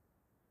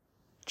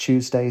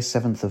Tuesday,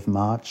 7th of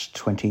March,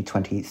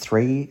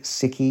 2023.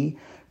 Sickie.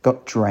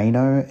 Got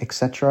Drano,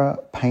 etc.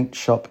 Paint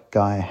shop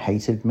guy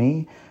hated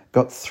me.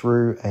 Got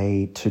through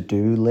a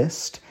to-do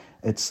list.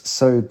 It's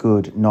so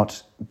good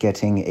not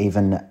getting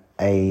even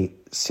a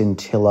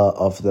scintilla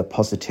of the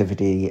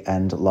positivity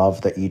and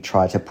love that you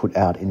try to put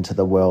out into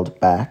the world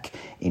back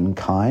in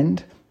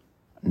kind.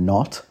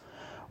 Not.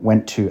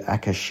 Went to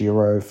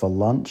Akashiro for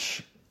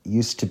lunch.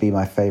 Used to be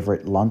my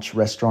favourite lunch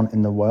restaurant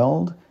in the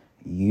world.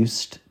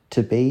 Used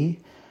to be.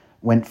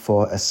 Went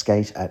for a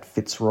skate at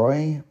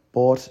Fitzroy.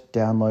 Bought,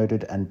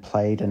 downloaded and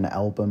played an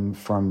album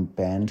from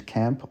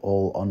Bandcamp,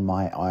 all on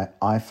my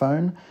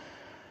iPhone,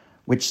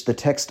 which the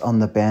text on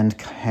the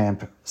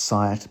Bandcamp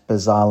site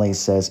bizarrely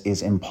says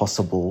is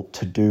impossible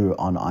to do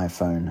on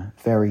iPhone.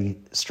 Very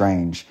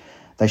strange.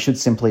 They should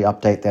simply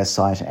update their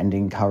site and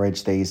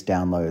encourage these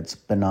downloads.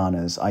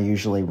 Bananas. I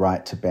usually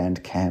write to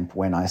Bandcamp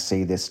when I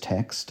see this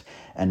text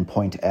and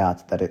point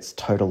out that it's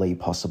totally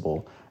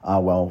possible. Ah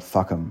well,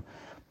 fuck 'em.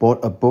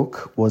 Bought a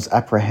book, was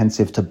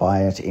apprehensive to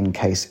buy it in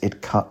case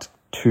it cut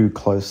too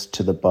close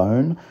to the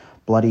bone.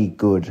 Bloody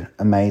good,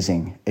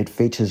 amazing. It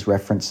features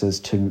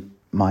references to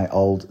my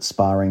old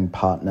sparring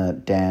partner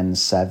Dan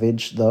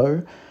Savage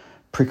though.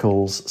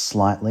 Prickles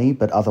slightly,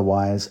 but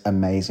otherwise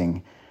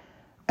amazing.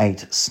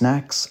 8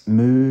 snacks,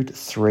 mood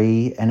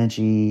 3,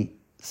 energy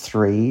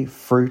 3,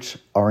 fruit,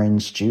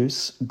 orange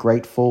juice,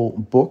 grateful,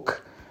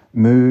 book,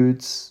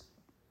 moods,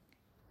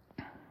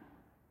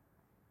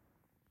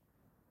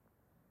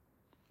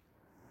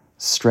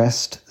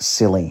 stressed,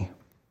 silly.